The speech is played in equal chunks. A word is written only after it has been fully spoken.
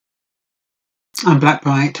I'm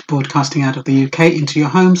Blackbright, broadcasting out of the UK into your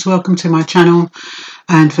homes. Welcome to my channel.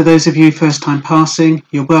 And for those of you first time passing,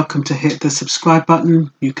 you're welcome to hit the subscribe button.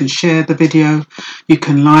 You can share the video, you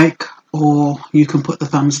can like, or you can put the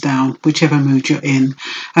thumbs down, whichever mood you're in.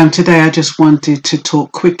 Today I just wanted to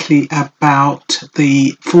talk quickly about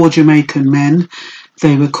the 4 Jamaican men.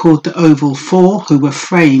 They were called the Oval Four, who were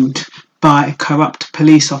framed by a corrupt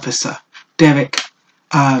police officer, Derek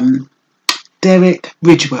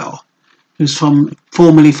Ridgewell, who's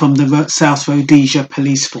formerly from the South Rhodesia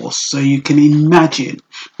Police Force. So you can imagine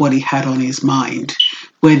what he had on his mind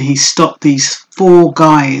when he stopped these 4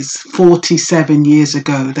 guys 47 years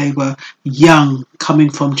ago. They were young, coming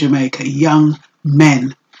from Jamaica, young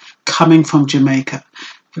men coming from Jamaica.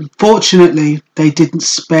 Fortunately, they didn't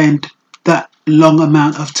spend that long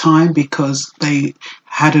amount of time because they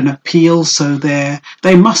had an appeal, so they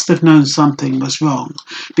must have known something was wrong,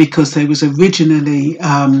 because they was originally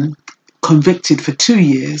convicted for 2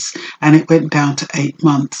 years and it went down to 8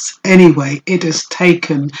 months. Anyway, it has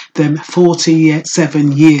taken them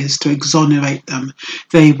 47 years to exonerate them.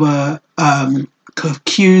 They were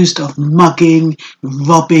accused of mugging,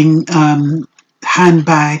 robbing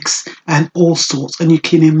handbags and all sorts, and you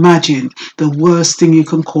can imagine the worst thing you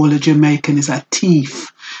can call a Jamaican is a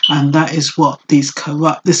thief, and that is what this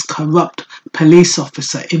corrupt police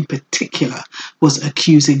officer in particular was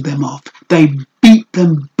accusing them of. They beat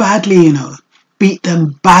them badly, beat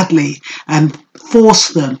them badly and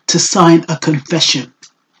forced them to sign a confession.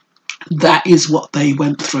 That is what they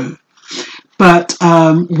went through. But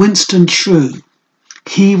Winston Trew,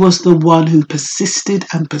 he was the one who persisted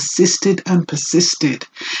and persisted and persisted.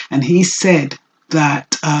 And he said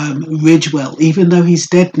that Ridgewell, even though he's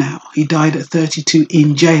dead now, he died at 32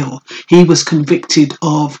 in jail, he was convicted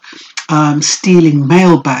of stealing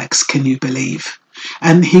mail bags, can you believe?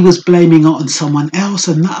 And he was blaming it on someone else,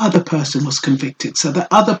 and that other person was convicted. So the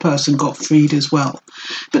other person got freed as well.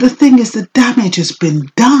 But the thing is, the damage has been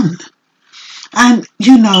done. And,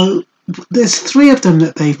 there's 3 of them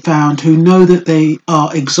that they found who know that they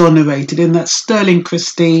are exonerated, and that's Sterling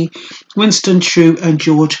Christie, Winston Trew and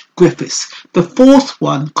George Griffiths. The 4th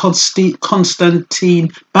one,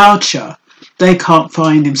 Constantine Boucher, they can't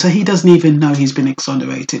find him, so he doesn't even know he's been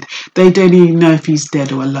exonerated. They don't even know if he's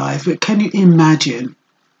dead or alive. But can you imagine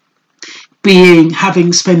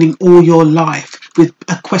spending all your life with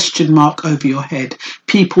a question mark over your head?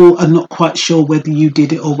 People are not quite sure whether you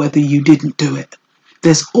did it or whether you didn't do it.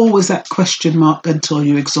 There's always that question mark until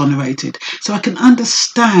you're exonerated. So I can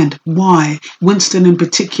understand why Winston in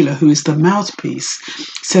particular, who is the mouthpiece,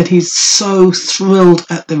 said he's so thrilled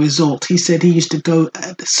at the result. He said he used to go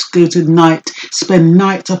to night, spend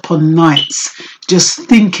night upon nights just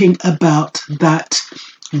thinking about that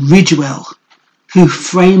Ridgewell who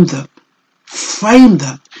framed them,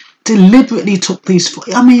 deliberately took these.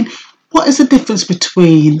 I mean, what is the difference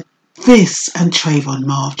between this and Trayvon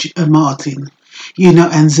Martin?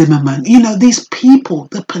 And Zimmerman, these people,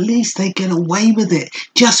 the police, they get away with it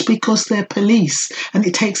just because they're police. And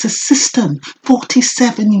it takes a system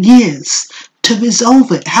 47 years to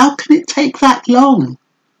resolve it. How can it take that long?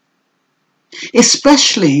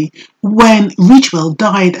 Especially when Ridgewell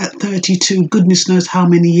died at 32, goodness knows how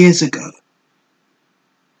many years ago.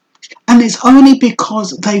 And it's only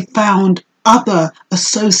because they found other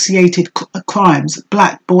associated crimes,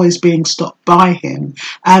 black boys being stopped by him,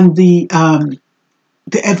 and the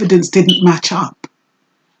evidence didn't match up,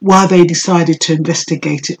 why they decided to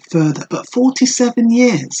investigate it further. But 47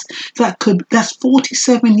 years, that's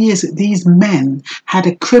 47 years that these men had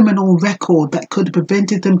a criminal record that could have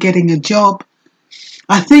prevented them getting a job.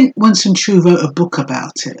 I think Winston Trew wrote a book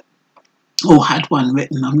about it, or had one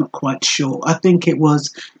written, I'm not quite sure. I think it was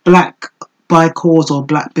Black by Cause or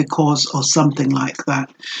Black Because or something like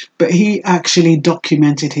that. But he actually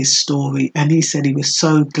documented his story, and he said he was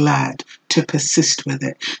so glad to persist with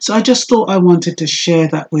it. So I just thought I wanted to share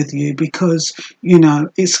that with you because,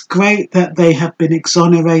 it's great that they have been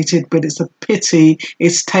exonerated, but it's a pity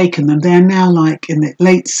it's taken them. They're now like in the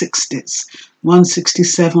late 60s,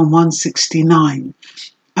 167, 169.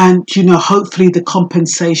 And, hopefully the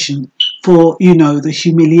compensation for, the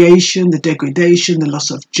humiliation, the degradation, the loss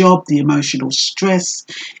of job, the emotional stress,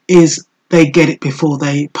 is they get it before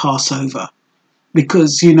they pass over.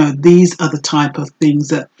 Because, these are the type of things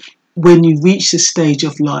that when you reach this stage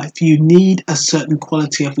of life, you need a certain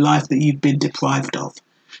quality of life that you've been deprived of.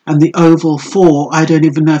 And the Oval Four, I don't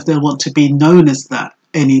even know if they'll want to be known as that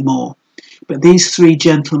anymore. But these 3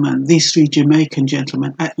 gentlemen, these 3 Jamaican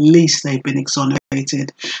gentlemen, at least they've been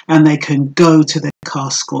exonerated, and they can go to their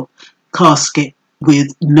casket with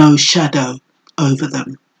no shadow over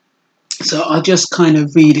them. So I'll just kind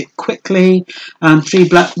of read it quickly. 3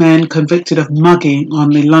 black men convicted of mugging on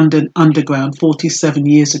the London Underground 47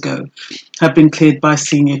 years ago have been cleared by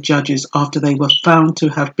senior judges after they were found to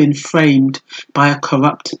have been framed by a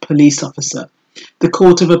corrupt police officer. The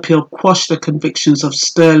Court of Appeal quashed the convictions of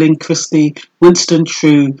Sterling Christie, Winston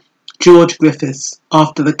Trew, George Griffiths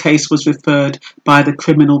after the case was referred by the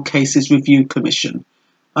Criminal Cases Review Commission,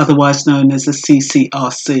 otherwise known as the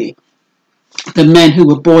CCRC. The men, who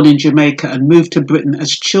were born in Jamaica and moved to Britain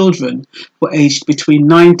as children, were aged between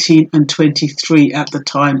 19 and 23 at the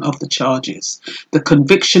time of the charges. The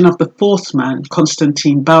conviction of the 4th man,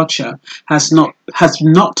 Constantine Boucher, has not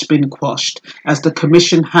been quashed, as the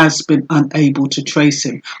Commission has been unable to trace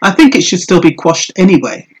him. I think it should still be quashed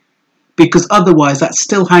anyway, because otherwise that's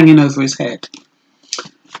still hanging over his head.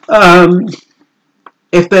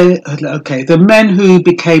 The men who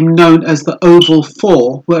became known as the Oval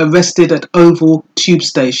Four were arrested at Oval Tube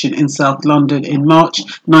Station in South London in March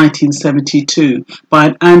 1972 by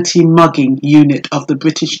an anti-mugging unit of the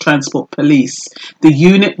British Transport Police. The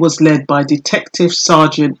unit was led by Detective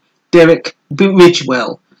Sergeant Derek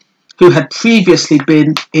Ridgewell, who had previously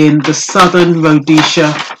been in the Southern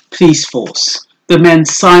Rhodesia Police Force. The men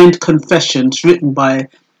signed confessions written by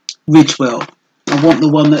Ridgewell. I want the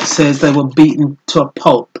one that says they were beaten to a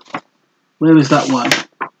pulp. Where is that one?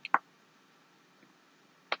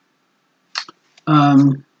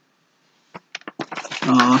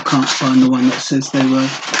 I can't find the one that says they were.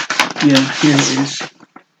 Yeah, here it is.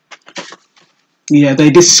 Yeah, they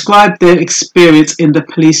described their experience in the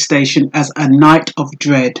police station as a night of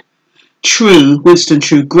dread. Winston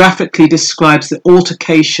Trew, graphically describes the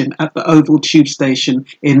altercation at the Oval Tube Station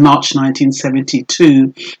in March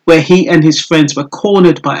 1972, where he and his friends were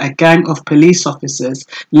cornered by a gang of police officers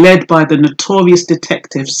led by the notorious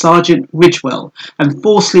detective Sergeant Ridgewell and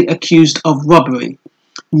falsely accused of robbery.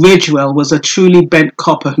 Ridgewell was a truly bent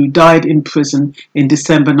copper who died in prison in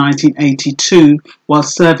December 1982 while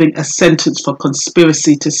serving a sentence for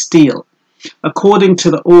conspiracy to steal. According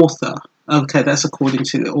to the author, okay, that's according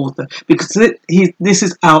to the author, because this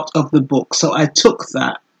is out of the book, so I took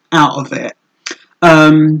that out of it.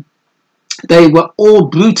 They were all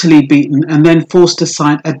brutally beaten and then forced to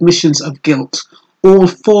sign admissions of guilt. All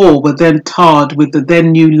 4 were then tarred with the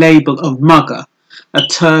then new label of mugger, a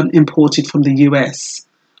term imported from the US.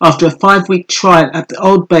 After a 5-week trial at the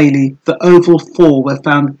Old Bailey, the Oval 4 were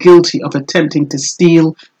found guilty of attempting to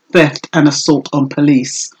steal, theft and assault on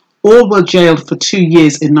police. All were jailed for 2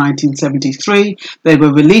 years in 1973. They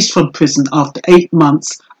were released from prison after 8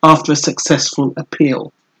 months after a successful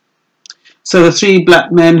appeal. So the 3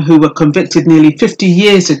 black men who were convicted nearly 50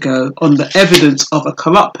 years ago on the evidence of a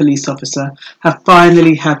corrupt police officer have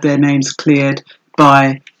finally had their names cleared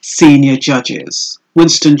by senior judges.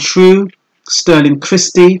 Winston Trew, Sterling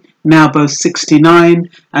Christie, now both 69,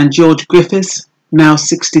 and George Griffiths, now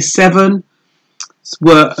 67,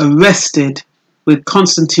 were arrested with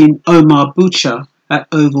Constantine Boucher at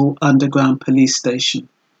Oval Underground Police Station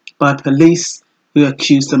by police who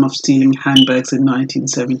accused them of stealing handbags in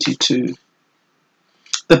 1972.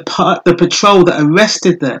 The patrol that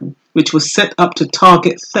arrested them, which was set up to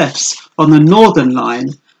target thefts on the Northern Line,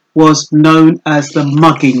 was known as the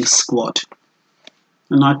Mugging Squad.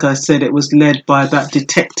 And like I said, it was led by that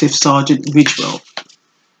Detective Sergeant Ridgewell,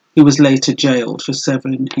 who was later jailed for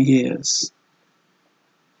 7 years.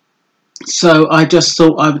 So I just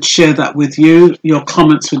thought I would share that with you. Your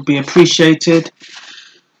comments would be appreciated.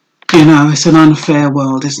 You know, it's an unfair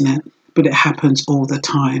world, isn't it? But it happens all the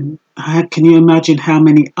time. Can you imagine how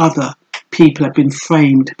many other people have been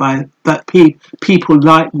framed by that people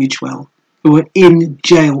like Ridgewell, who are in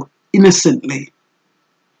jail innocently,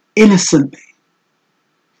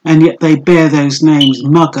 and yet they bear those names,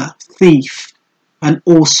 mugger, thief, and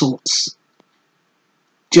all sorts,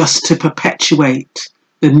 just to perpetuate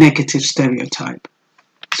the negative stereotype.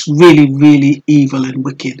 It's really, really evil and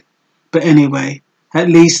wicked. But anyway, at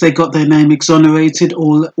least they got their name exonerated,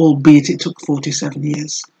 albeit it took 47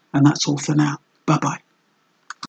 years. And that's all for now. Bye-bye.